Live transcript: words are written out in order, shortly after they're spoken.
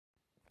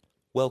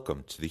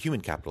Welcome to the Human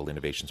Capital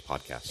Innovations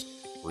Podcast.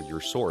 We're your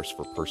source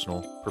for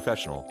personal,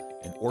 professional,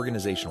 and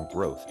organizational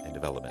growth and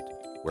development,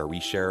 where we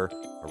share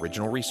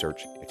original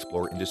research,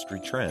 explore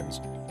industry trends,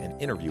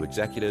 and interview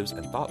executives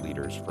and thought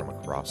leaders from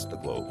across the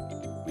globe.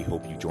 We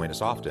hope you join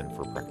us often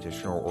for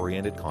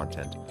practitioner-oriented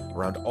content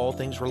around all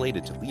things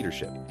related to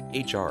leadership,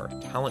 HR,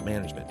 talent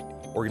management,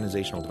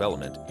 organizational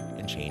development,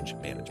 and change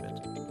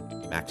management.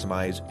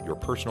 Maximize your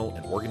personal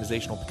and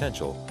organizational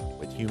potential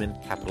with Human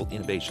Capital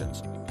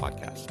Innovations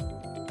Podcast.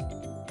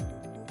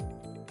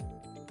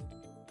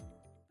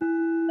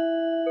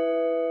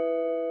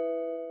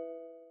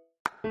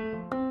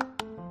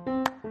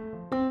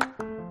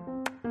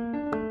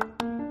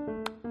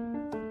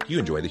 Do you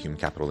enjoy the Human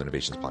Capital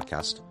Innovations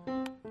Podcast?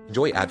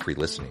 Enjoy ad-free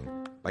listening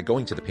by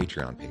going to the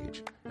Patreon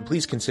page, and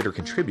please consider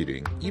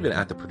contributing even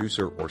at the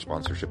producer or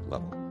sponsorship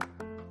level.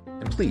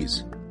 And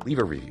please leave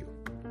a review.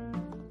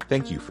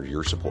 Thank you for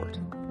your support.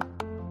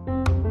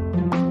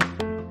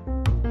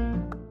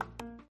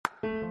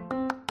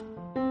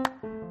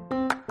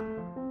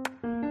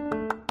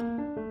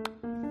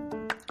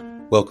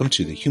 Welcome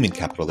to the Human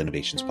Capital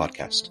Innovations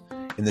Podcast.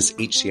 In this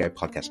HCI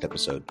podcast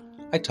episode,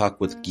 I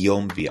talk with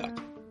Guillaume Wiatr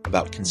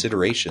about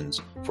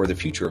considerations for the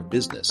future of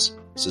business,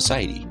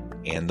 society,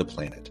 and the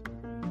planet.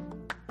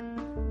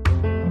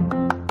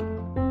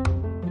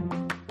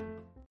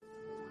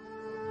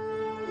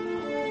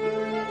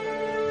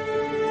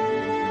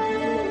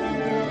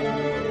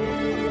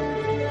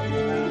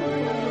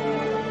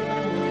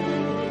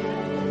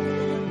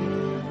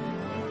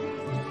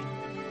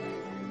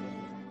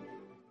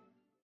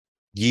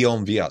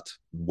 Guillaume Wiatr,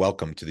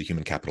 welcome to the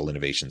Human Capital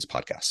Innovations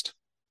Podcast.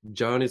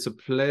 John, it's a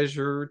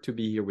pleasure to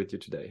be here with you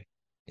today.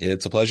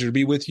 It's a pleasure to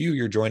be with you.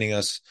 You're joining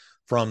us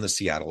from the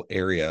Seattle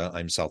area.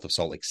 I'm south of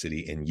Salt Lake City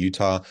in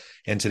Utah.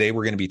 And today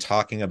we're going to be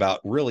talking about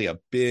really a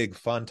big,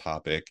 fun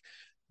topic,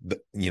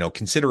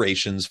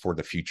 considerations for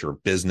the future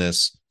of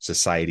business,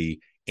 society,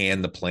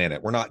 and the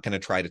planet. We're not going to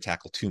try to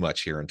tackle too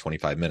much here in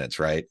 25 minutes,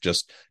 right?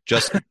 Just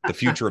the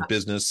future of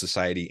business,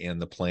 society, and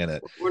the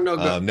planet. We're not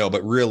good. No,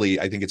 but really,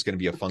 I think it's going to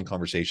be a fun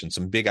conversation.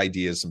 Some big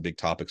ideas, some big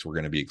topics we're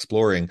going to be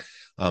exploring.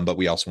 But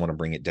we also want to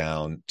bring it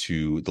down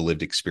to the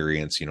lived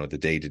experience, the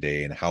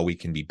day-to-day, and how we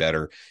can be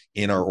better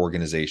in our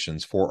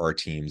organizations for our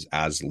teams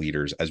as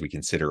leaders, as we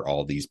consider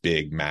all these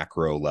big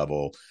macro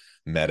level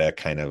meta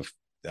kind of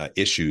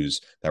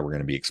issues that we're going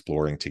to be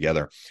exploring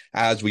together.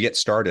 As we get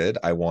started,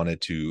 I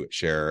wanted to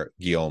share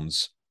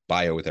Guillaume's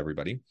bio with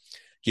everybody.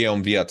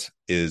 Guillaume Wiatr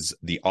is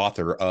the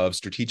author of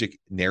Strategic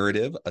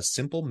Narrative, a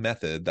simple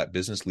method that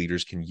business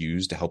leaders can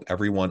use to help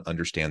everyone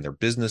understand their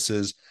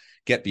businesses,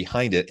 get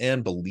behind it,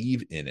 and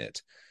believe in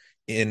it.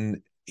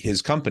 In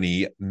his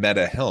company,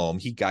 Meta Helm,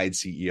 he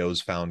guides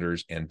CEOs,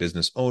 founders, and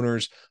business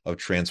owners of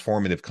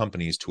transformative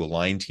companies to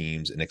align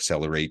teams and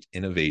accelerate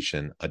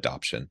innovation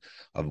adoption.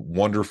 A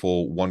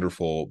wonderful,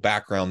 wonderful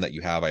background that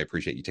you have. I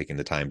appreciate you taking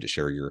the time to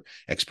share your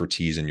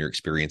expertise and your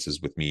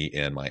experiences with me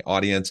and my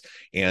audience,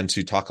 and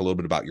to talk a little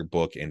bit about your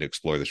book and to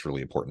explore this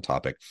really important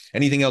topic.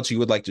 Anything else you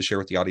would like to share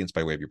with the audience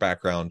by way of your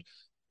background,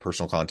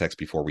 personal context,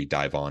 before we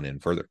dive on in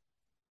further?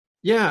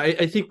 Yeah,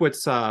 I think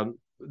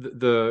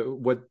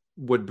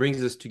what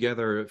brings us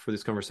together for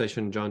this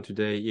conversation, John,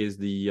 today is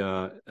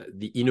the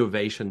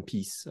innovation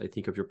piece, I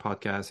think, of your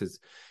podcast.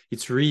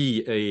 It's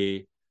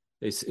really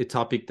a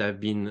topic that I've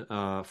been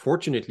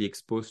fortunately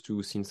exposed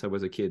to since I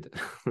was a kid.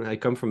 I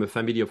come from a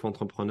family of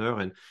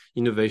entrepreneurs, and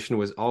innovation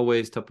was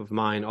always top of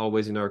mind,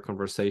 always in our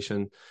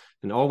conversation,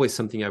 and always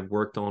something I've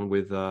worked on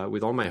with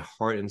all my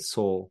heart and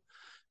soul.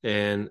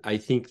 And I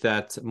think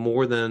that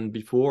more than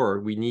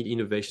before, we need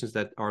innovations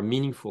that are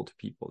meaningful to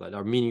people, that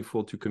are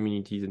meaningful to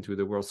communities and to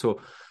the world.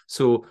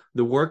 So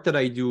the work that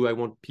I do, I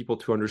want people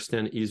to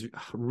understand, is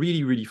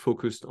really, really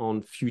focused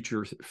on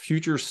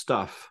future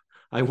stuff.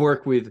 I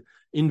work with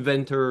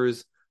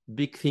inventors,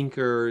 big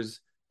thinkers,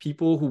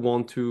 people who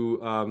want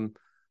to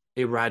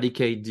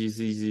eradicate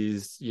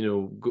diseases,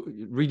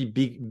 really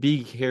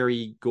big,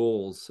 hairy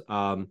goals.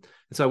 And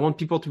so I want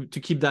people to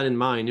keep that in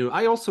mind.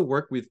 I also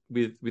work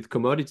with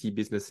commodity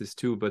businesses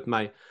too, but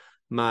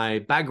my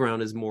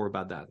background is more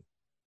about that.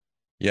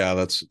 Yeah,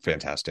 that's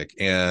fantastic.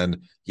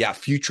 And yeah,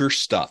 future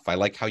stuff. I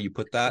like how you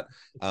put that.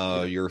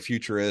 You're a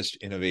futurist,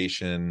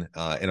 innovation.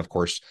 And of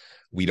course,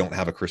 we don't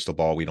have a crystal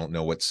ball. We don't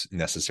know what's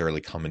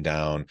necessarily coming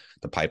down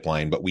the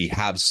pipeline, but we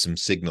have some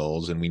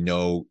signals and we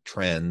know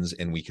trends,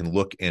 and we can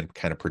look and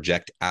kind of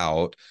project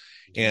out.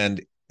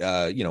 And,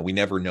 we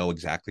never know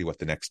exactly what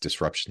the next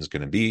disruption is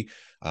going to be,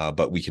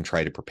 but we can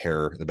try to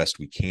prepare the best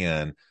we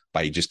can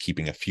by just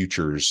keeping a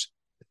futures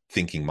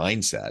thinking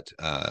mindset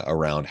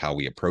around how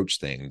we approach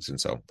things. And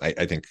so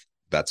I think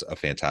that's a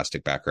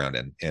fantastic background,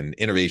 and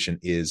innovation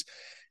is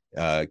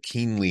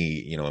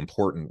keenly,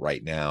 important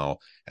right now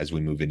as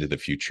we move into the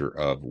future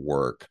of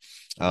work.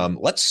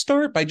 Let's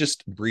start by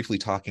just briefly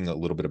talking a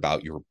little bit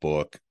about your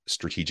book,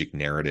 Strategic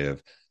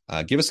Narrative.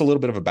 Give us a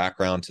little bit of a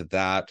background to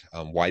that.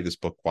 Why this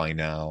book? Why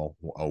now?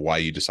 Why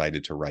you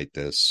decided to write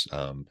this?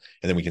 And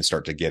then we can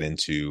start to get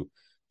into,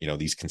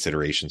 these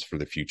considerations for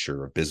the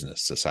future of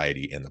business,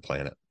 society, and the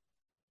planet.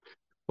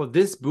 Well,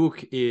 this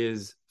book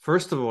is,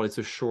 first of all, it's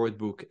a short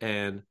book,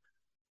 and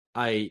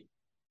I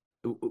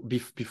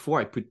before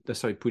I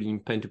started putting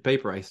pen to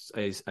paper,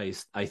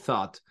 I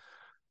thought,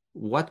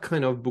 what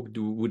kind of book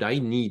would I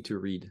need to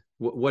read?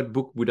 What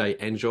book would I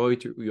enjoy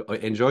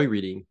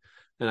reading?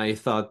 And I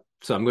thought,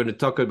 so I'm going to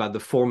talk about the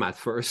format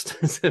first.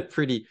 It's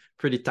pretty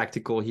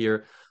tactical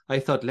here. I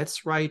thought,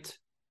 let's write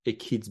a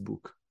kid's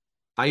book.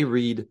 I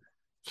read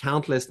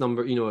countless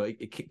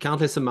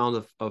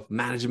amount of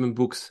management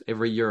books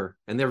every year,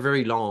 and they're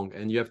very long,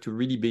 and you have to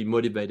really be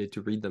motivated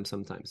to read them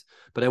sometimes.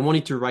 But I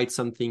wanted to write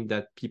something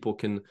that people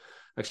can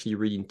actually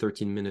read in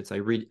 13 minutes. I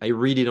read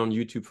it on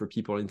YouTube for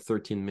people in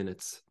 13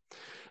 minutes.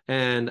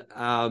 And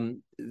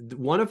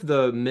one of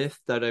the myths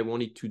that I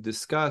wanted to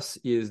discuss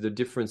is the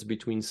difference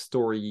between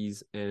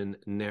stories and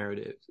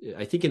narrative.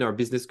 I think in our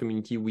business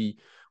community,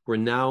 we're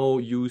now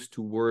used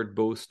to word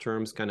both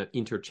terms kind of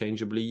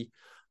interchangeably.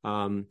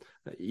 I'm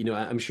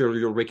sure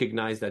you'll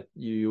recognize that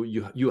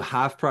you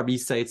have probably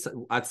said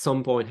at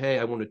some point, hey,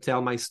 I want to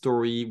tell my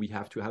story. We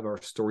have to have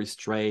our story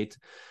straight.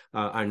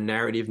 Our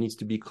narrative needs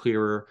to be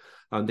clearer.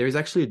 There is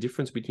actually a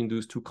difference between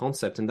those two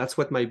concepts, and that's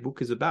what my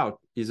book is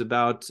about.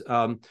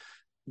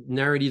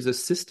 Narratives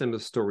as system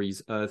of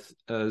stories,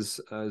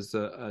 as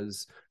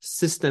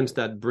systems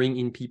that bring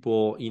in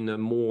people in a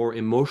more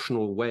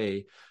emotional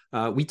way.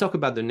 We talk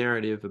about the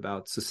narrative,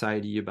 about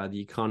society, about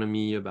the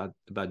economy, about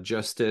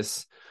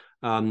justice,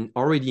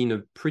 already in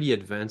a pretty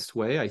advanced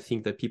way. I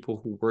think that people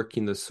who work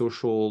in the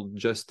social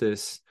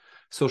justice,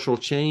 social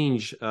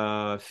change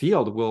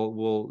field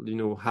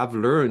will have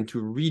learned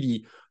to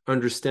really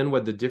understand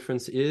what the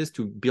difference is,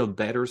 to build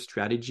better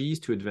strategies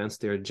to advance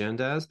their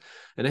agendas.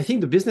 And I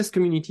think the business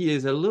community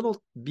is a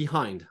little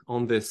behind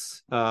on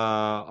this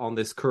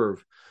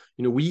curve.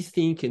 We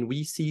think and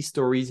we see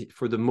stories,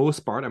 for the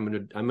most part,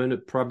 I'm gonna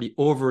probably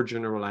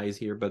overgeneralize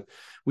here, but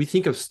we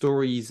think of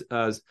stories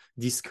as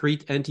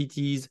discrete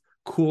entities,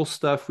 cool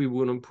stuff we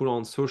want to put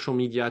on social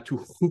media to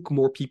hook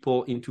more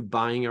people into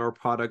buying our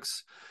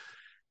products.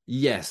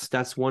 Yes,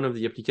 that's one of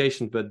the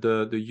applications, but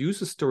the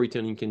use of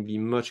storytelling can be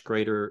much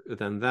greater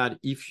than that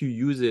if you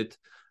use it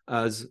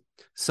as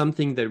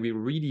something that will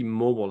really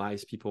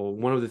mobilize people.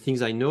 One of the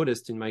things I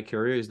noticed in my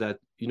career is that,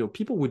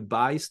 people would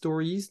buy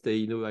stories.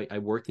 I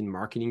worked in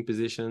marketing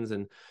positions,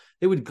 and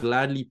they would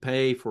gladly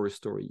pay for a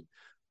story.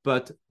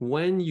 But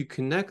when you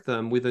connect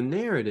them with a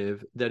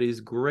narrative that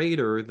is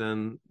greater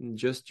than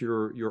just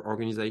your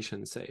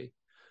organization, say,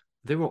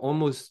 they will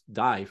almost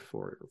die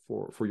for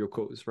your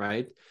cause,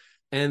 right?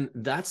 And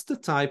that's the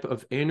type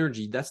of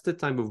energy, that's the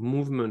type of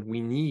movement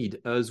we need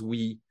as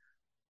we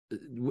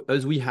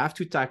have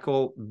to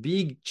tackle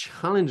big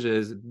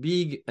challenges,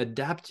 big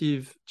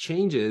adaptive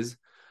changes,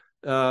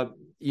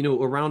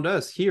 around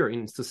us here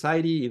in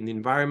society, in the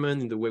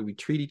environment, in the way we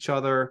treat each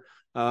other.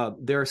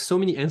 There are so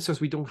many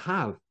answers we don't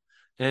have.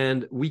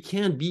 And we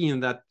can't be in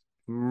that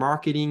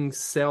marketing,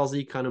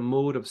 salesy kind of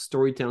mode of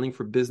storytelling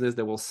for business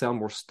that will sell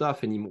more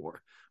stuff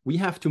anymore. We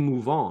have to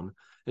move on.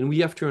 And we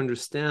have to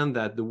understand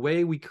that the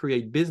way we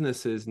create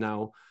businesses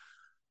now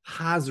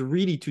has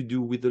really to do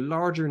with the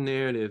larger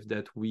narrative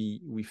that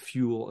we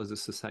fuel as a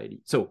society.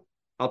 So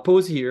I'll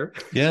pause here.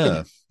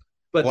 Yeah.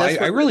 But well,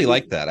 I really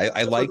like that.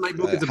 I like my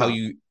book is how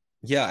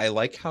about. I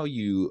like how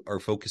you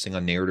are focusing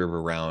on narrative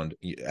around,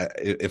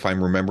 if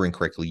I'm remembering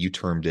correctly, you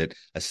termed it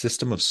a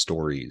system of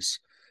stories.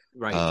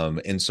 Right.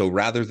 And so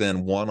rather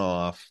than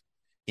one-off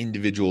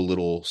individual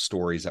little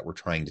stories that we're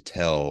trying to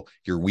tell,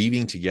 you're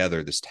weaving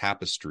together this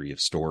tapestry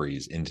of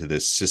stories into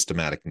this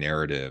systematic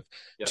narrative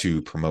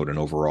to promote an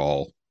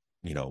overall,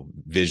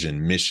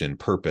 vision, mission,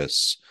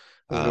 purpose,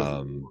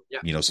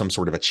 some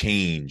sort of a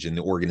change in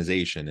the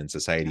organization and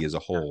society as a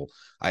whole.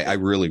 I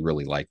really,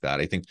 really like that.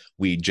 I think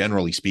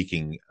generally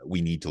speaking,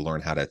 we need to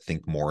learn how to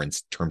think more in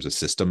terms of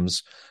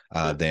systems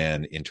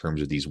than in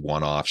terms of these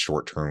one-off,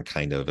 short-term,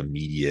 kind of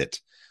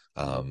immediate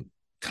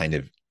kind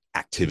of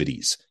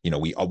activities.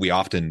 We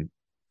often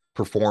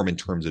perform in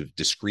terms of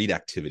discrete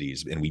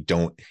activities, and we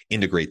don't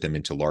integrate them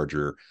into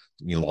larger,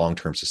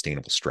 long-term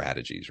sustainable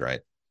strategies, right?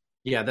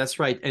 Yeah, that's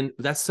right. And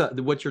that's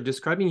what you're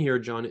describing here,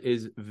 John,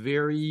 is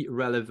very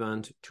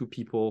relevant to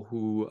people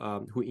who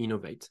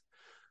innovate.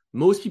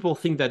 Most people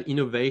think that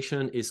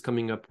innovation is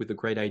coming up with a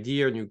great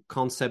idea, a new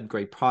concept,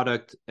 great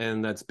product,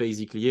 and that's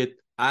basically it.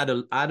 Add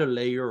a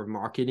layer of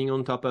marketing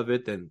on top of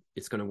it, and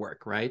it's going to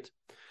work, right?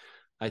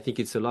 I think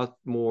it's a lot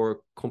more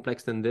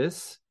complex than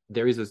this.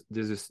 There's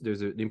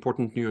an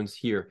important nuance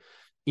here.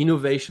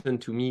 Innovation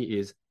to me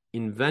is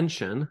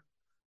invention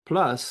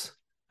plus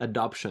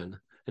adoption.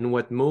 And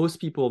what most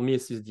people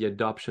miss is the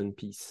adoption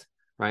piece,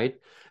 right?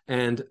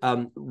 And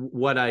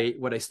what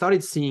I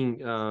started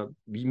seeing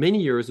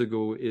many years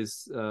ago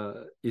is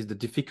the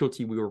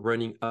difficulty we were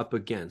running up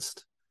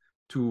against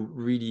to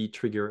really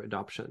trigger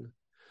adoption.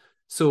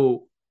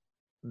 So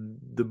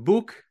the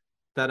book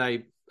that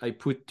I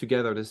put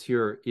together this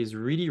year is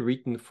really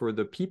written for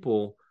the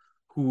people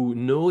who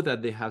know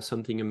that they have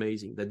something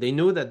amazing, that they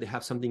know that they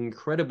have something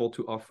incredible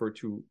to offer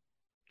to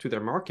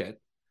their market,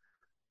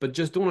 but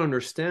just don't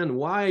understand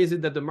why is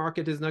it that the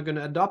market is not going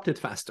to adopt it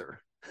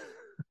faster,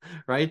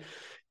 right?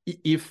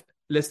 if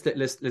let's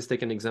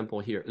take an example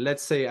here.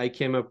 Let's say I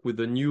came up with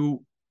a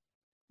new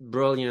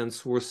brilliant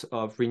source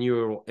of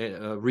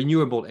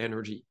renewable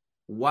energy.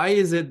 Why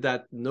is it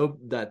that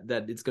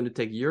that it's going to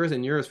take years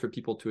and years for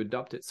people to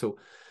adopt it? So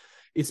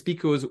it's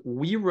because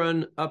we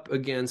run up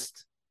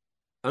against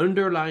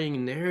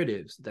underlying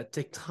narratives that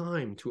take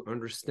time to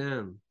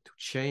understand, to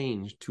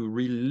change, to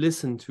really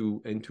listen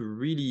to, and to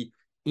really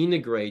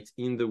integrate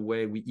in the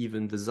way we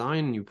even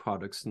design new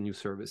products and new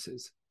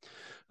services.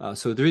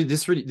 So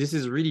this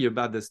is really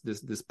about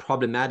this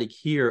problematic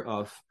here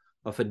of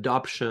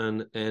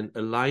adoption and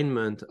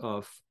alignment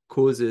of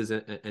causes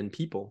and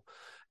people.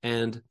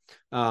 And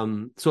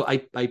so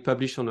I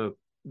publish on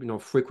a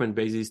frequent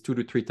basis 2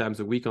 to 3 times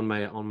a week on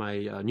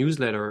my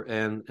newsletter.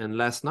 And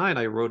last night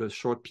I wrote a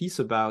short piece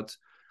about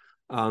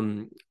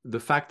the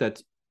fact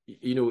that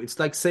it's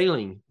like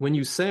sailing. When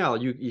you sail,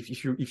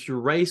 if you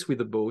race with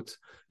a boat,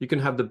 you can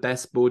have the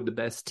best boat, the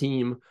best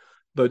team,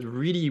 but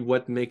really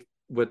what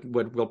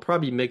will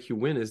probably make you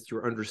win is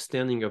your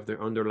understanding of the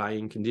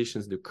underlying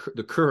conditions, the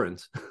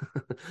current.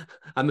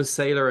 I'm a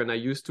sailor, and I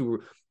used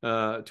to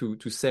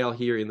sail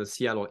here in the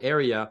Seattle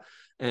area.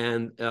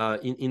 And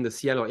in the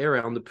Seattle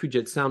area on the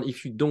Puget Sound,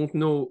 if you don't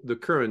know the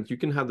current, you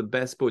can have the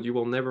best boat.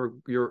 You're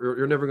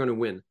never going to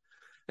win.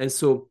 And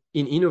so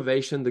in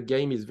innovation, the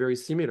game is very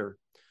similar.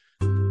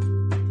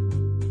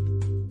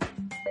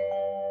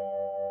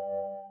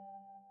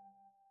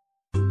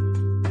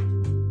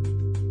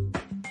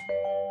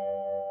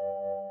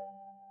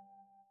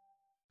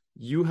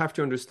 You have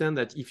to understand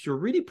that if you're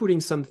really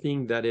putting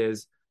something that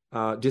is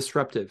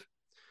disruptive,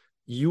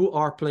 you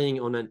are playing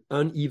on an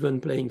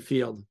uneven playing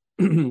field.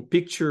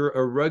 Picture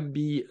a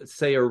rugby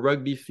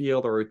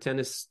field or a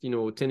tennis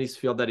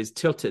field that is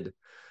tilted,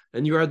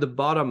 and you're at the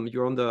bottom.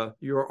 You're on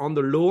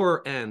the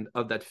lower end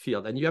of that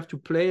field, and you have to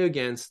play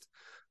against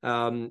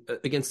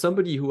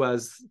somebody who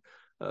has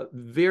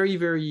very,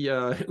 very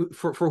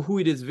for who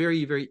it is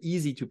very, very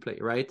easy to play,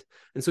 right?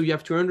 And so you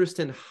have to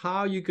understand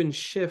how you can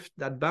shift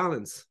that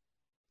balance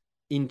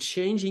in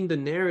changing the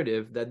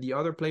narrative that the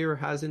other player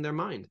has in their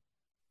mind.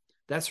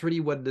 That's really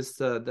what this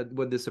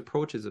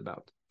approach is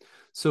about.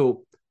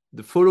 So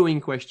the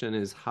following question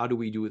is, how do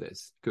we do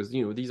this? Because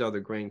these are the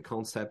grand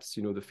concepts,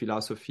 the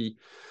philosophy,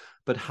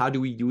 but how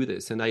do we do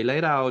this? And I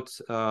laid out,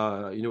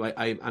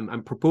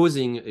 I'm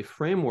proposing a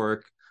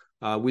framework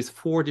with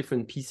 4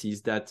 different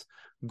pieces that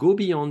go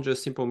beyond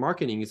just simple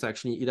marketing. It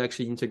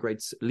actually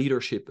integrates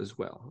leadership as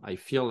well. I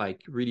feel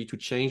like really to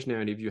change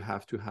narrative, you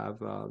have to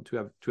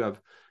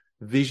have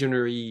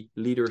visionary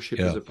leadership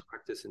as a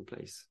practice in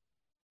place.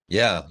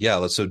 Yeah.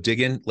 Let's dig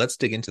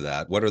into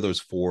that. What are those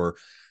 4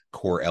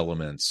 core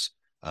elements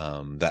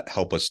that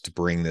help us to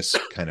bring this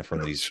kind of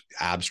from these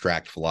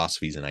abstract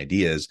philosophies and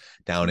ideas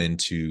down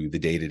into the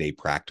day-to-day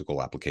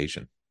practical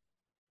application?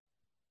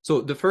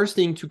 So the first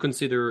thing to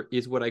consider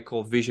is what I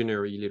call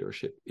visionary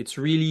leadership. It's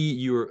really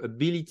your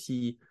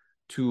ability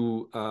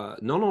to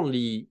not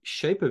only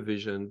shape a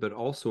vision, but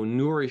also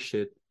nourish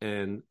it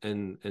and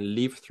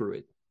live through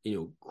it.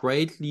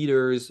 Great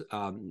leaders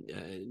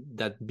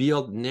that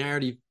build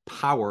narrative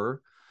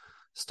power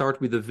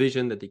start with a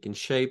vision that they can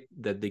shape,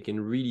 that they can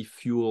really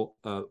fuel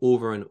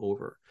over and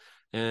over.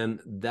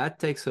 And that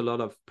takes a lot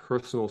of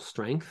personal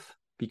strength,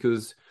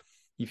 because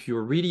if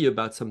you're really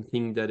about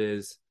something that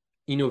is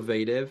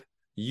innovative,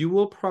 you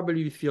will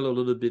probably feel a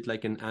little bit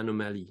like an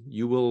anomaly.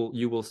 You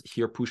will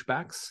hear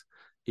pushbacks.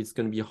 It's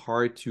going to be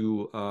hard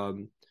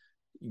to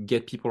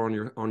get people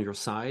on your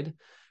side.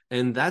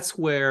 And that's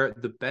where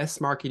the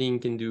best marketing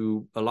can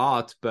do a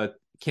lot, but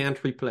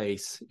can't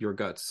replace your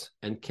guts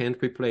and can't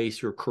replace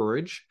your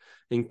courage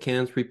and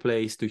can't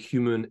replace the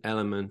human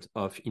element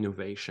of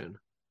innovation.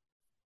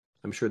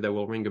 I'm sure that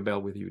will ring a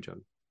bell with you,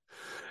 John.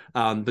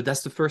 But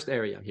that's the first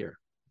area here.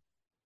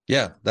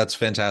 Yeah, that's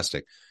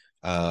fantastic.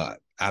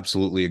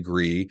 Absolutely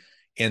agree.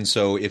 And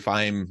so if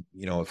I'm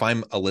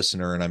a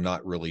listener and I'm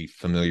not really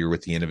familiar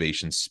with the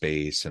innovation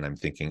space, and I'm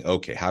thinking,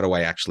 okay, how do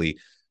I actually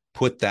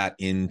put that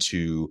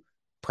into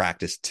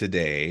practice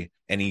today?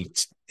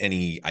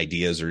 Any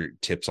ideas or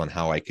tips on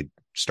how I could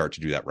start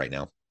to do that right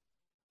now?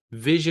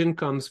 Vision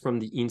comes from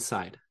the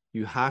inside.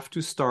 You have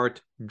to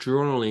start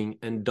journaling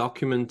and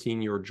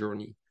documenting your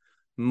journey.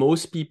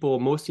 Most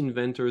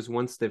inventors,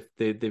 once they've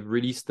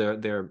released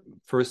their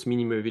first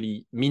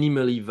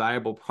minimally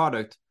viable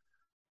product,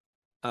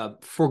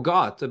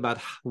 forgot about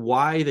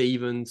why they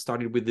even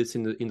started with this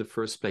in the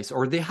first place,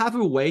 or they have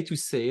a way to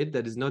say it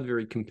that is not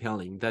very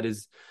compelling. That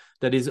is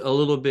a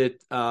little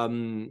bit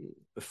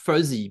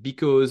fuzzy,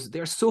 because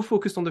they're so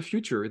focused on the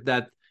future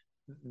that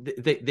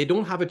they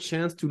don't have a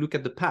chance to look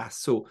at the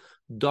past. So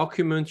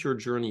document your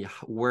journey.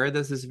 Where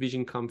does this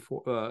vision come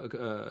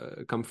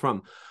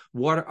from?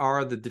 What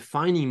are the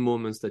defining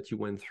moments that you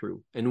went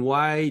through, and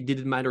why did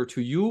it matter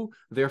to you?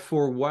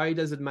 Therefore, why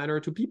does it matter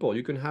to people?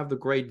 You can have the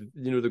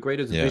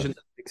greatest vision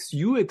that makes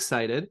you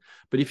excited,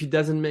 but if it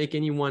doesn't make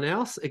anyone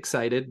else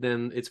excited,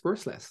 then it's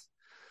worthless.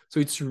 So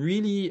it's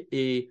really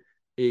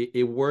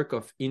a work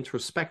of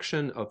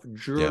introspection, of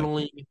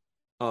journaling,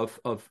 of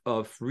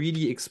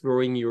really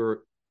exploring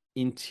your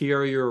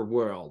interior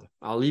world.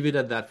 I'll leave it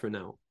at that for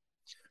now.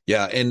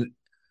 Yeah. And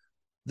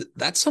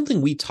that's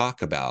something we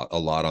talk about a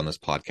lot on this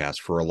podcast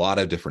for a lot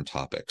of different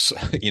topics,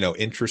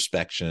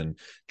 introspection,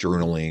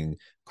 journaling,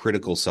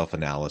 critical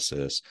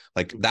self-analysis.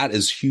 Like that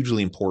is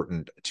hugely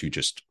important to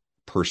just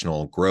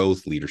personal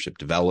growth, leadership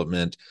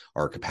development,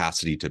 our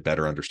capacity to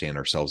better understand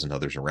ourselves and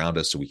others around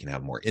us so we can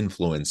have more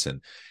influence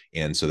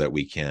and so that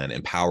we can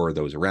empower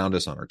those around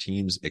us on our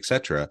teams,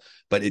 etc.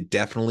 But it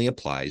definitely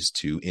applies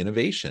to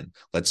innovation.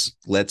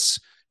 Let's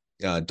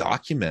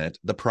document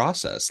the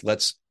process.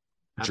 Let's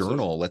Absolutely.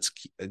 journal. Let's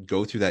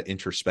go through that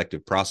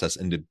introspective process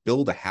and to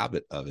build a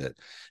habit of it.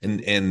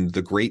 And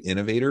the great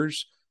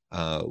innovators,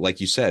 like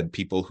you said,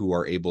 people who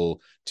are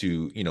able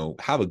to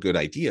have a good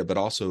idea but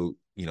also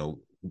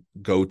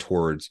go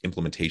towards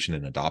implementation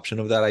and adoption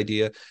of that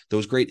idea.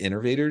 Those great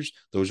innovators,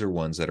 those are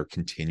ones that are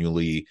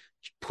continually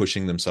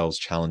pushing themselves,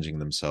 challenging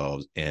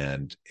themselves,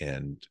 and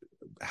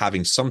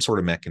having some sort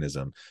of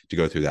mechanism to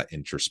go through that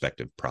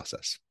introspective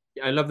process.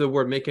 I love the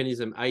word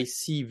mechanism. I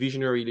see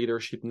visionary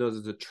leadership not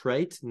as a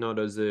trait, not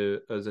as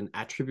an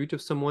attribute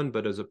of someone,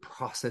 but as a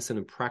process and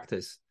a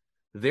practice.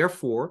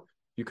 Therefore,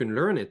 you can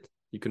learn it,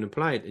 you can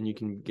apply it, and you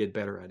can get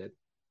better at it.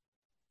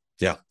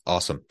 Yeah,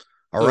 awesome.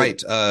 All right.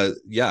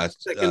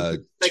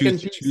 Second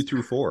two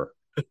through four.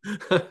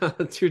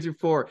 2 to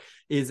 4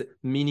 is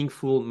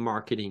meaningful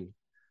marketing.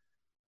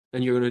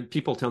 And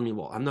people tell me,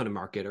 well, I'm not a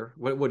marketer.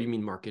 What do you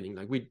mean marketing?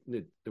 Like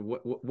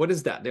what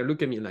is that? They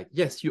look at me like,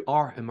 yes, you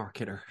are a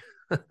marketer.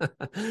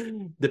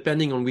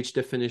 Depending on which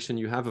definition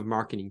you have of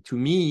marketing. To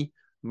me,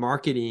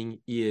 marketing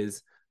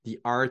is the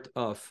art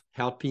of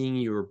helping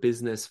your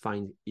business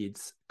find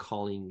its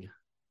calling.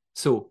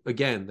 So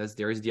again,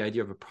 there is the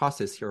idea of a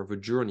process here, of a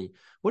journey.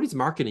 What is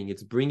marketing?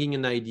 It's bringing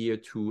an idea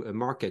to a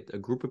market, a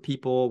group of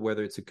people,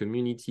 whether it's a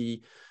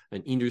community,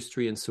 an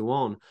industry, and so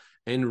on,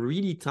 and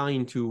really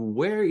tying to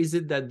where is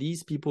it that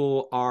these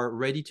people are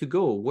ready to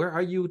go? Where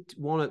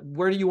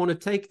do you want to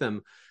take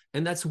them?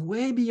 And that's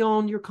way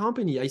beyond your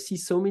company. I see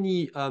so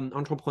many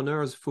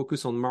entrepreneurs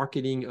focus on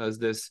marketing as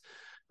this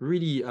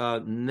really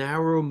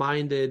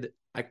narrow-minded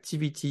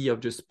activity of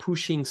just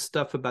pushing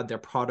stuff about their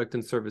product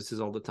and services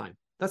all the time.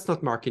 That's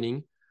not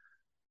marketing.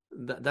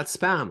 That's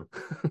spam.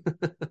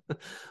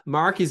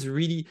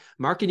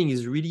 Marketing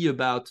is really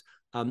about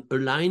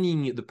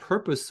aligning the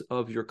purpose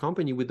of your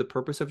company with the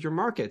purpose of your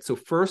market. So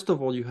first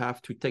of all, you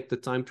have to take the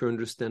time to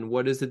understand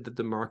what is it that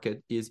the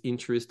market is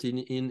interested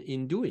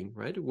in doing,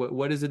 right?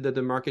 What is it that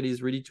the market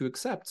is ready to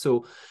accept?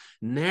 So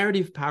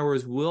narrative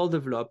powers will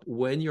develop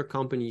when your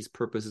company's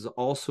purpose is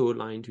also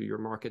aligned to your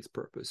market's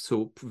purpose.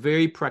 So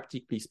very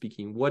practically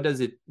speaking, what does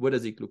it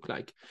look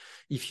like?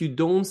 If you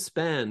don't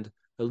spend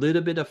a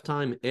little bit of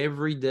time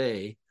every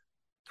day,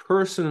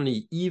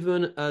 personally,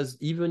 even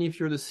if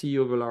you're the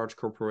CEO of a large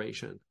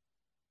corporation,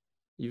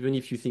 even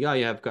if you think, oh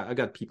yeah, I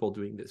got people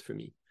doing this for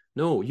me.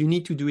 No, you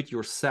need to do it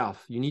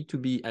yourself. You need to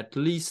be at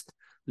least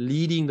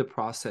leading the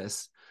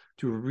process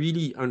to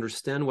really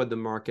understand what the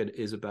market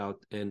is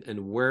about and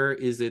where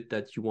is it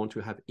that you want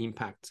to have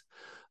impact.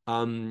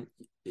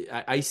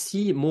 I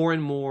see more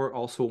and more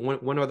also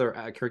one other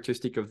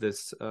characteristic of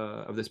this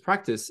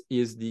practice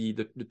is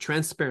the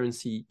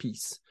transparency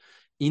piece.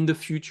 In the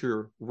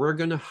future, we're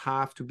going to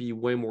have to be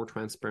way more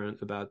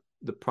transparent about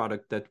the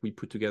product that we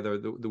put together,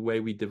 the way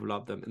we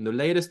develop them. And the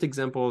latest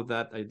example of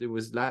that, it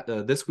was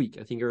this week,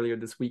 I think earlier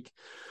this week,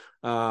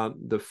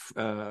 the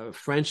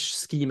French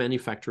ski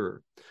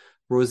manufacturer,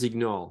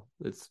 Rossignol,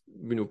 it's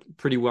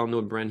pretty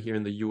well-known brand here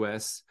in the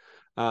US,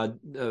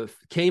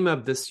 came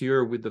up this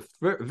year with the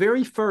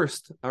very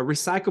first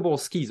recyclable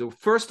skis. So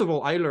first of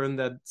all, I learned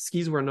that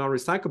skis were not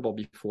recyclable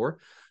before,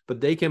 but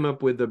they came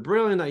up with a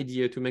brilliant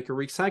idea to make a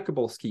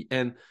recyclable ski.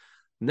 And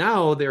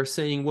now they're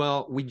saying,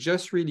 well, we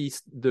just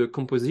released the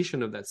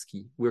composition of that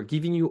ski. We're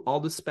giving you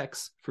all the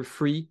specs for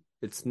free.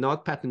 It's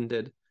not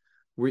patented.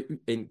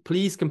 And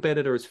please,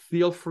 competitors,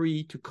 feel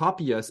free to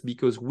copy us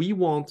because we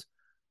want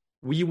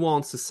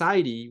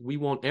society, we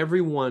want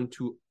everyone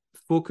to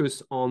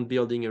focus on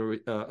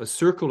building a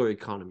circular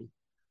economy.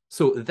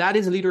 So that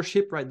is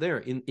leadership right there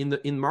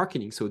in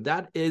marketing. So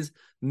that is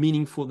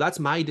meaningful. That's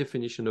my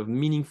definition of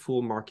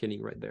meaningful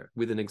marketing right there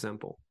with an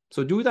example.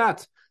 So do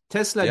that.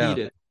 Tesla did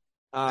it.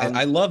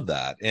 I love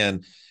that.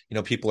 And,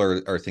 people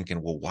are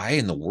thinking, well, why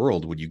in the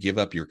world would you give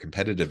up your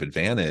competitive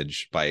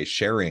advantage by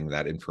sharing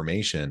that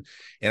information?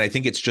 And I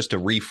think it's just a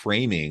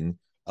reframing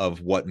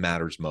of what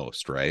matters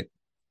most, right?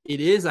 It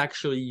is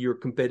actually your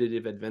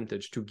competitive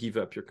advantage to give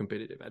up your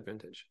competitive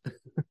advantage.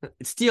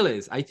 It still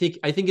is. I think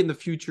in the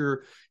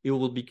future it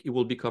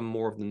will become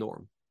more of the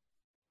norm.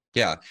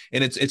 Yeah,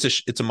 and it's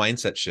a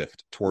mindset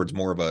shift towards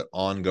more of an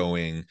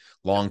ongoing,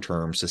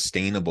 long-term,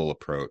 sustainable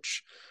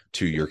approach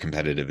to your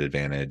competitive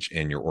advantage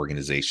and your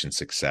organization's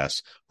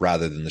success,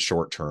 rather than the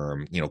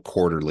short-term,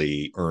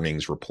 quarterly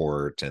earnings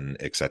report and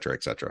et cetera,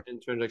 et cetera. And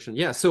transaction,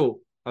 yeah. So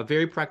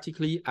very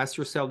practically, ask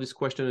yourself this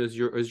question as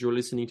you're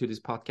listening to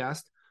this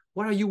podcast.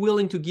 What are you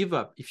willing to give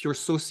up if you're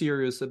so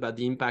serious about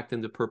the impact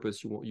and the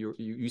purpose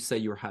you say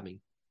you're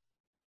having?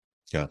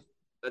 Yeah,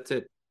 that's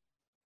it.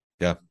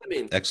 yeah. I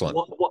mean, excellent.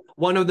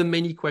 one of the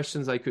many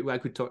questions I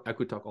could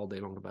talk all day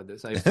long about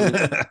this. I have so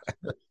many,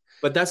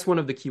 but that's one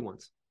of the key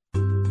ones.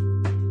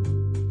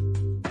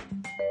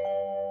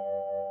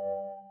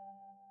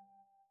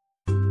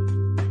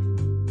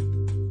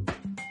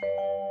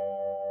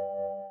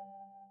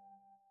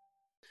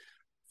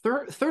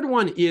 Third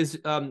one is,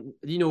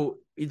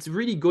 it's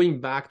really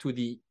going back to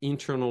the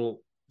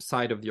internal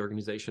side of the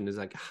organization. Is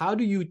like, how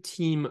do you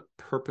team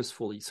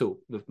purposefully? So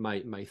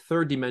my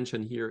third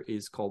dimension here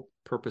is called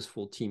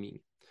purposeful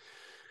teaming.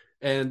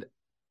 And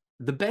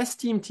the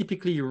best team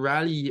typically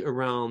rally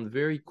around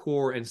very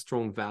core and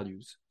strong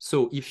values.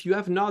 So if you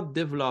have not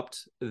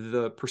developed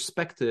the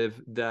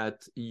perspective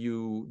that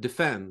you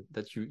defend,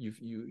 that you've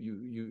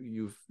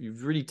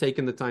really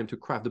taken the time to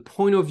craft the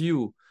point of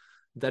view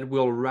that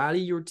will rally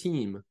your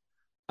team,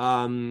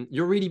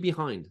 you're really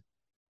behind.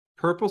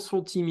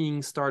 Purposeful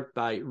teaming starts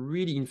by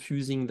really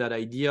infusing that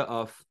idea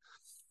of,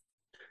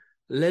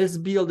 let's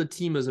build a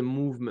team as a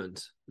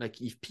movement.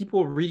 Like, if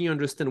people really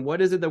understand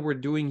what is it that we're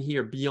doing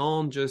here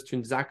beyond just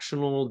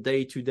transactional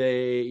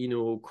day-to-day,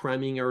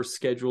 cramming our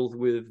schedules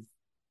with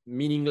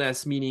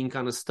meaningless meaning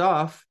kind of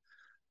stuff,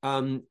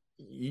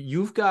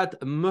 you've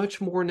got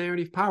much more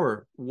narrative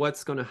power.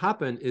 What's going to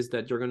happen is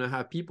that you're going to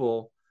have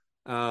people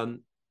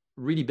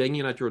really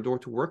banging at your door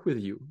to work with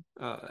you.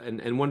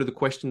 And one of the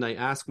questions I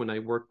ask when I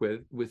work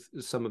with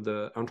some of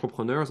the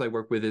entrepreneurs I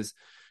work with is,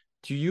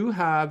 do you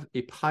have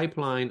a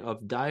pipeline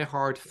of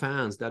diehard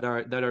fans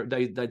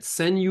that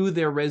send you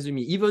their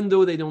resume, even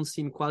though they don't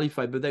seem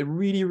qualified, but they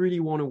really, really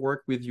want to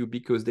work with you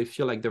because they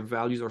feel like their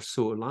values are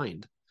so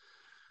aligned?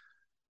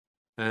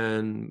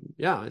 And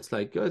yeah, it's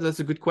like, that's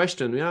a good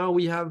question. Yeah,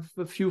 we have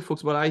a few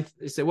folks, but I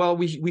say, well,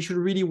 we should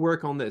really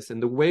work on this.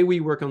 And the way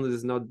we work on this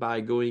is not by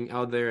going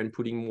out there and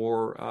putting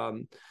more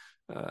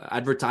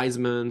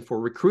advertisement for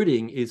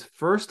recruiting, is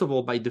first of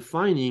all by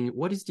defining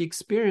what is the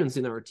experience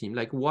in our team,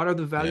 like what are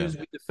the values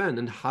we defend,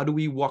 and how do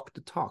we walk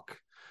the talk.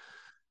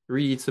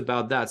 Really, it's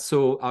about that.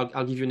 So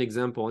I'll give you an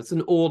example. It's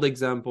an old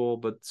example,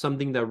 but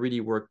something that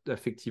really worked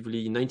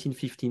effectively. In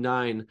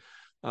 1959,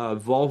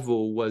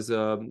 Volvo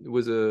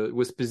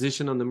was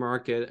positioned on the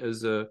market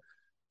as a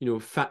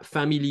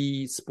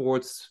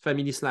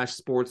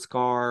family/sports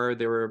car.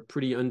 They were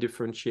pretty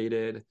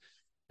undifferentiated.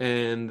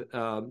 And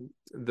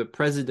the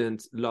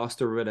president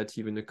lost a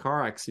relative in a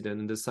car accident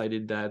and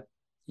decided that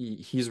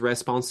his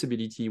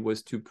responsibility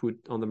was to put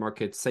on the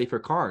market safer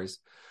cars.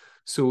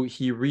 So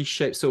he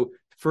reshaped. So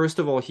first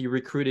of all, he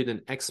recruited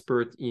an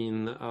expert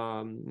in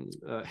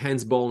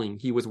hands bowling.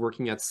 He was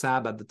working at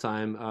Saab at the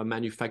time,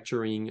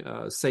 manufacturing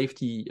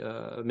safety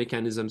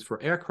mechanisms for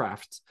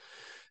aircraft.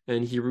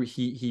 And he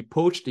recruited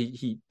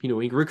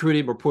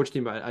or poached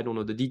him. I don't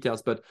know the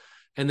details,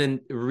 and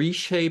then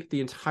reshaped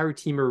the entire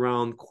team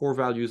around core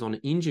values on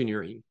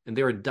engineering. And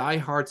they are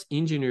diehard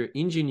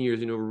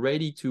engineers,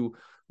 ready to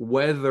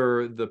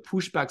weather the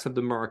pushbacks of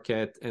the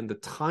market and the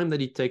time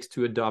that it takes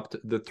to adopt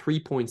the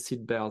 3-point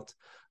seatbelt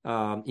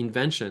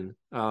invention,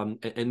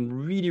 and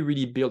really,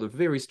 really build a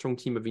very strong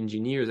team of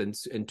engineers.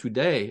 And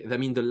today, I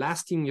mean, the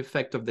lasting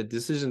effect of the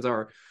decisions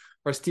are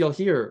still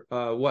here.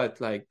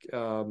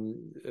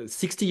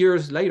 60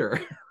 years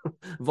later,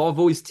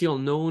 Volvo is still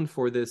known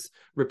for this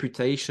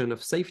reputation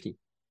of safety.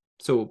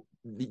 So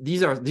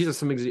these are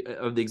some of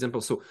the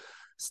examples. So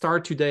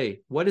start today.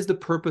 What is the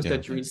purpose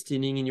that you're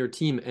instilling in your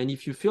team? And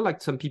if you feel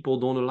like some people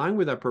don't align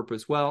with that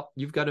purpose, well,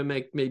 you've got to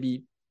make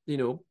maybe,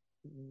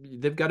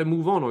 they've got to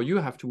move on, or you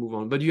have to move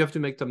on, but you have to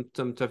make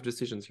some tough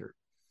decisions here.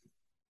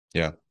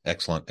 Yeah.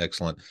 Excellent.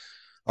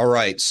 All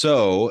right.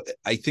 So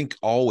I think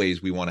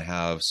always we want to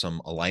have some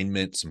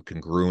alignment, some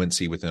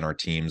congruency within our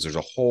teams. There's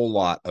a whole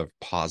lot of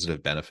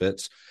positive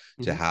benefits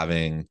to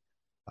having,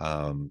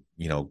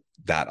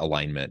 that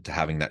alignment, to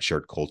having that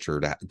shared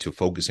culture, to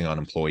focusing on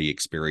employee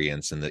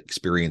experience and the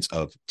experience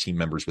of team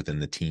members within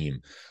the team,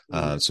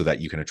 so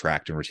that you can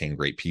attract and retain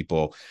great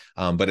people.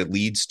 But it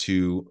leads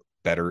to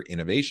better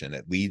innovation.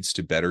 It leads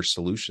to better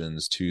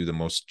solutions to the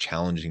most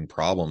challenging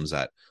problems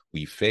that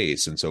we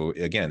face. And so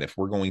again, if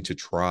we're going to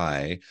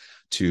try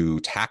to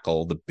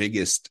tackle the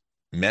biggest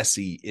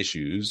messy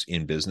issues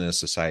in business,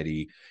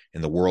 society,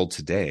 in the world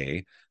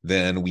today,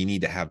 then we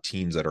need to have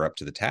teams that are up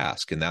to the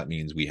task. And that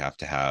means we have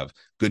to have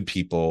good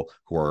people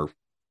who are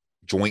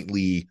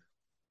jointly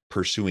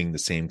pursuing the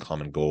same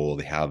common goal.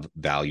 They have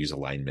values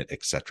alignment,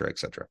 et cetera, et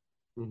cetera.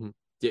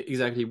 Yeah,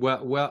 exactly.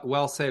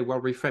 Well said,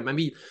 well reframed. I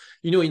mean,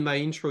 in my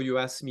intro, you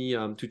asked me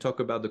to talk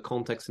about the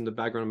context and the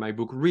background of my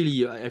book.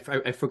 Really,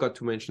 I forgot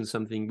to mention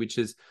something, which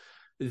is,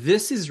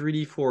 this is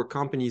really for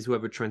companies who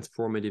have a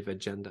transformative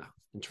agenda.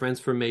 And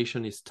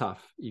transformation is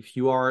tough. If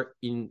you are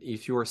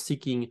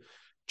seeking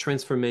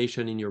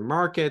transformation in your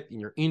market, in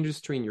your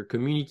industry, in your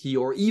community,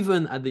 or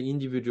even at the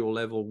individual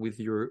level with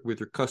your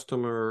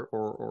customer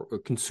or a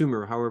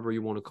consumer, however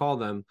you want to call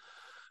them,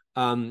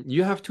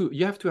 you have to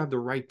have the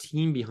right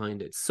team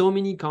behind it. So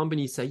many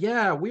companies say,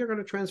 yeah, we are going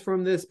to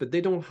transform this, but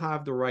they don't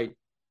have the right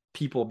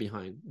people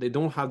behind. They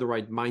don't have the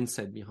right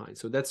mindset behind.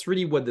 So that's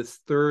really what this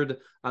third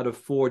out of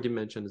 4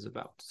 dimension is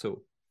about.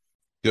 So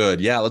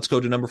good. Yeah, let's go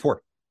to number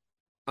 4.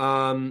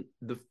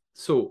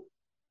 So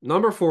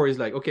Number 4 is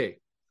like, okay,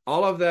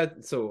 all of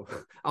that. So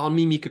I'll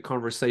mimic a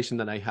conversation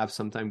that I have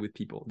sometime with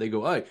people. They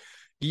go, "Oh,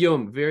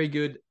 Guillaume, very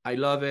good. I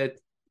love it.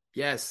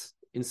 Yes,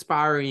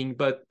 inspiring.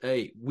 But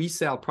hey, we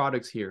sell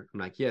products here." I'm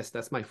like, yes,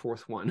 that's my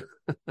 4th one.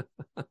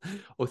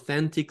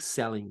 Authentic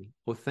selling.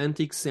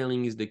 Authentic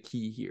selling is the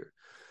key here.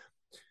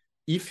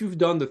 If you've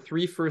done the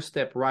 3 first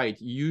step right,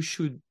 you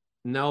should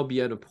now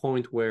be at a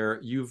point where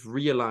you've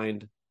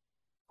realigned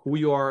who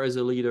you are as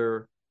a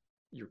leader,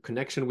 your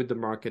connection with the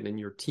market and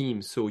your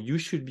team. So you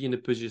should be in a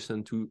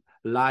position to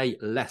lie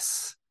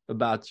less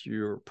about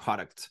your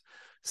product.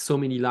 So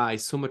many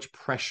lies, so much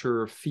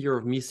pressure, fear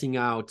of missing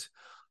out.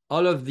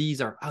 All of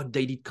these are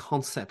outdated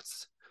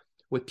concepts.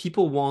 What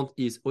people want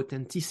is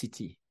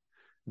authenticity.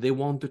 They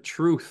want the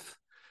truth.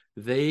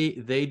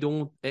 They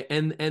don't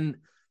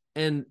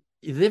and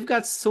they've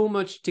got so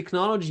much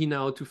technology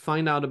now to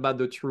find out about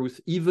the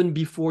truth even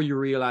before you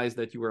realize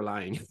that you were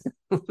lying.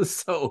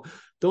 So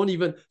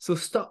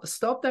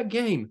stop that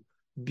game.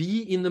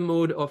 Be in the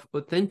mode of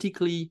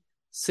authentically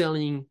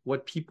selling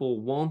what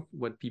people want,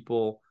 what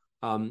people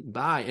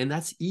buy. And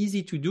that's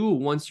easy to do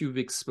once you've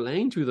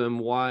explained to them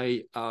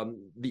why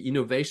the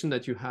innovation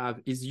that you have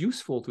is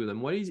useful to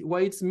them,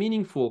 why it's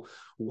meaningful,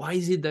 why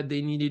is it that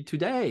they need it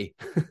today.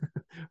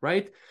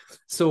 Right?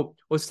 So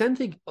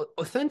authentic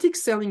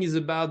selling is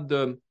about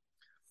the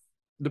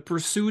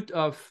pursuit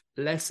of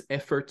less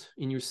effort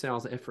in your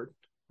sales effort,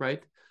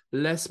 right?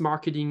 Less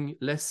marketing,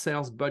 less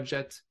sales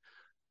budget.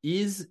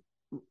 Here's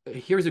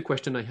a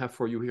question I have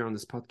for you here on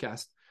this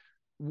podcast.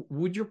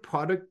 Would your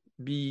product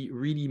be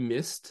really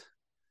missed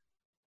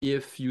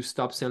if you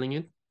stop selling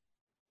it?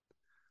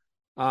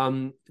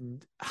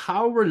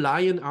 How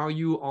reliant are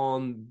you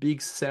on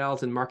big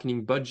sales and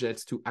marketing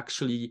budgets to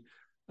actually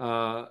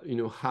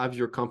have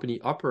your company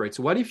operate?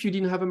 So what if you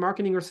didn't have a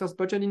marketing or sales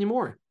budget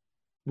anymore?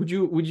 Would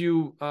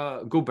you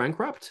go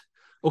bankrupt?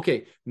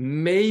 Okay,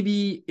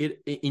 maybe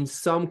in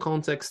some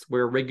context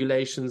where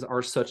regulations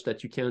are such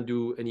that you can't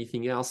do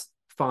anything else,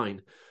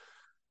 fine.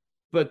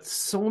 But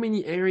so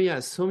many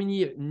areas, so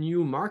many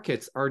new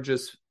markets are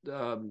just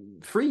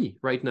free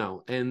right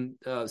now, and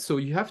so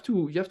you have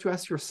to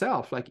ask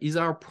yourself, like, is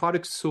our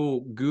product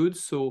so good,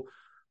 so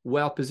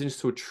well positioned,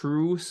 so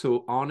true,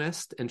 so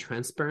honest and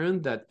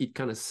transparent that it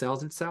kind of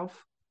sells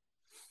itself?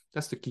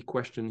 That's the key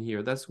question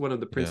here. That's one of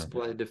the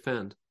principles I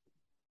defend.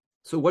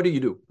 So what do you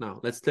do now?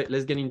 Let's get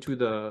into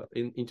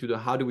the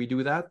how do we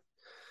do that?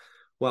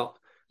 Well,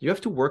 you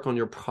have to work on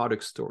your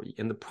product story,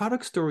 and the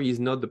product story is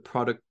not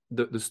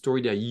the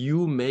story that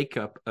you make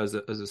up as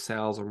a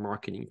sales or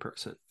marketing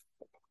person.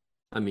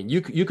 I mean,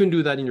 you can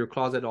do that in your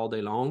closet all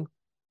day long.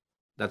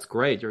 That's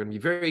great. You're going to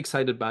be very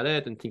excited about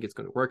it and think it's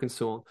going to work and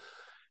so on.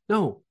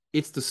 No,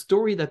 it's the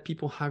story that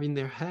people have in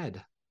their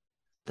head.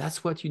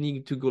 That's what you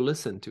need to go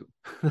listen to.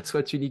 That's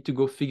what you need to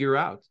go figure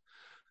out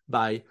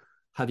by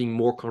having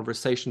more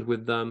conversations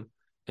with them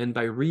and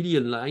by really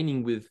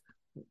aligning with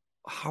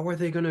how are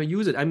they going to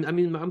use it.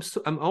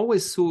 I'm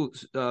always so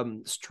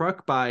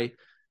struck by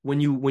when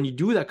you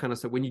do that kind of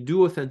stuff, when you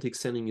do authentic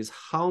selling, is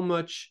how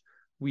much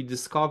we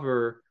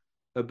discover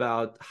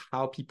about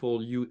how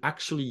people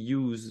actually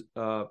use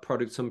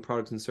some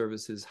products and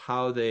services,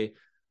 how they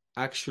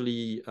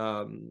actually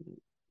how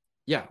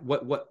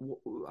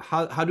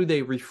do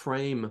they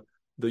reframe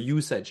the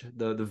usage,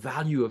 the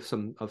value of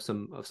some of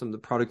the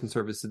products and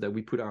services that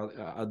we put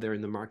out there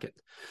in the market.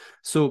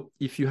 So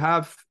if you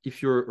don't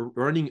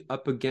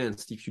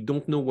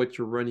know what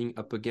you're running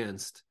up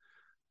against,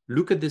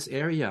 look at this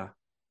area,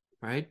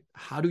 right?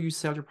 How do you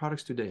sell your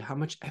products today? How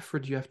much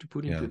effort do you have to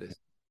put into this?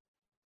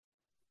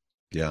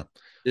 Yeah.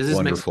 Does this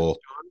wonderful. make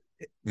sense,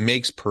 John?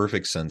 Makes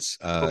perfect sense.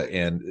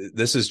 And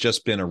this has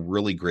just been a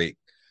really great,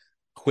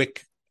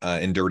 quick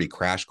and dirty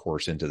crash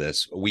course into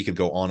this. We could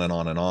go on and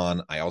on and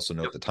on. I also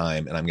note the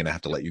time, and I'm going to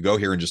have to let you go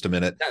here in just a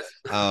minute. Yes.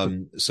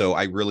 So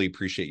I really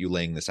appreciate you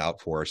laying this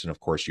out for us. And of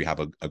course, you have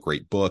a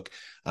great book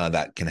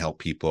that can help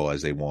people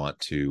as they want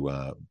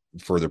to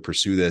further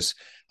pursue this.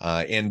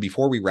 And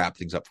before we wrap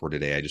things up for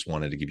today, I just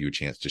wanted to give you a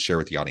chance to share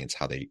with the audience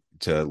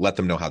to let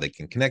them know how they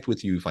can connect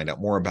with you, find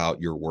out more about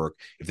your work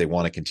if they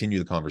want to continue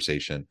the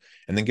conversation,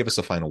 and then give us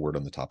a final word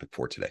on the topic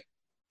for today.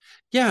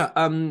 Yeah.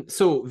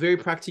 So very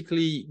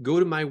practically, go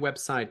to my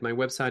website. My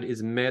website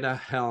is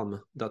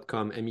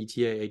metahelm.com,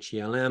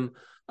 METAHELM.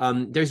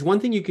 There's one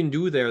thing you can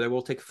do there that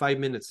will take 5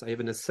 minutes. I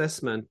have an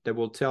assessment that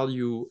will tell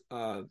you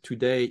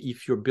today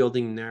if you're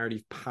building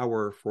narrative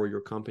power for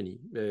your company.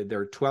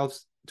 There are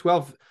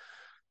 12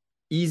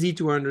 easy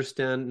to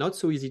understand, not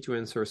so easy to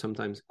answer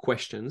sometimes,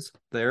 questions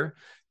there.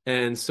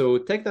 And so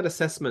take that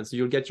assessment. So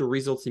you'll get your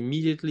results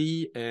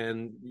immediately,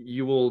 and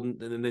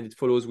then it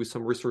follows with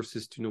some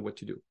resources to know what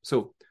to do.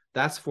 So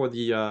that's for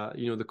the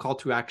the call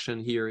to action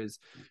here is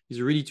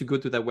really to go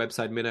to that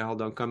website,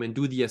 metahelm.com, and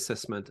do the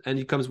assessment. And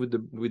it comes with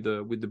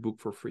the book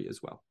for free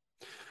as well.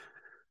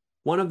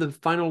 One of the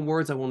final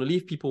words I want to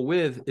leave people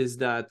with is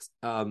that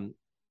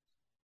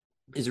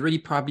is really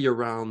probably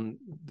around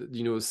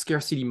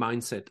scarcity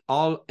mindset.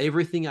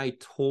 Everything I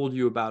told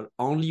you about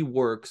only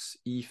works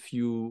if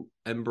you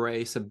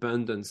embrace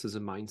abundance as a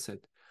mindset.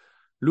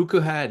 look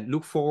ahead,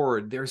 look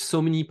forward. There's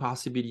so many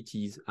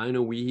possibilities. I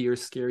know we hear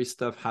scary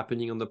stuff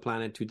happening on the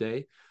planet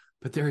today,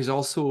 but there is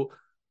also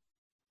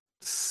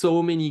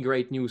so many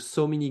great news,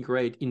 so many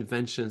great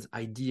inventions,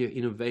 idea,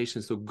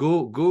 innovations. So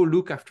go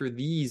look after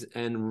these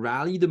and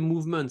rally the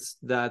movements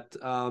that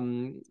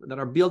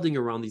are building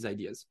around these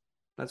ideas.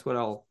 That's what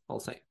I'll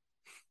say.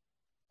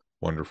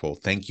 Wonderful.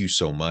 Thank you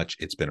so much.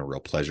 It's been a real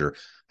pleasure.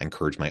 I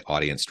encourage my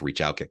audience to reach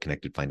out, get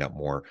connected, find out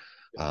more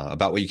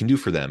about what you can do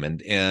for them.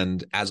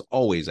 And as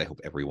always, I hope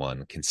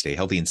everyone can stay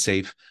healthy and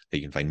safe, that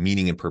you can find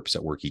meaning and purpose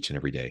at work each and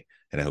every day.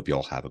 And I hope you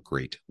all have a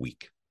great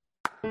week.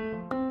 Do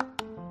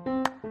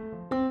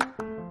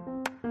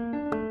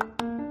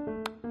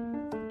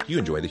you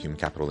enjoy the Human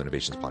Capital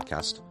Innovations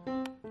podcast?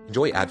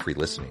 Enjoy ad-free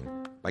listening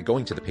by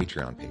going to the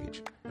Patreon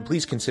page, and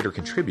please consider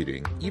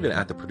contributing even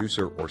at the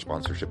producer or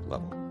sponsorship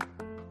level.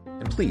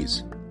 And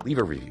please leave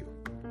a review.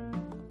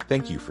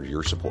 Thank you for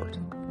your support.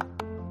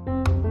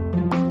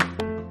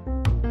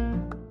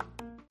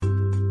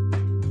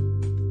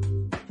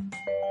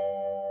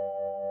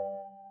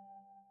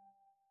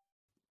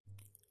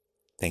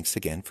 Thanks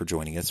again for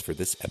joining us for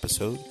this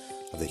episode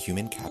of the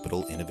Human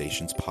Capital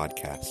Innovations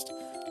podcast.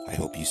 I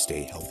hope you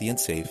stay healthy and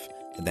safe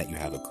and that you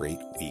have a great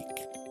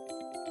week.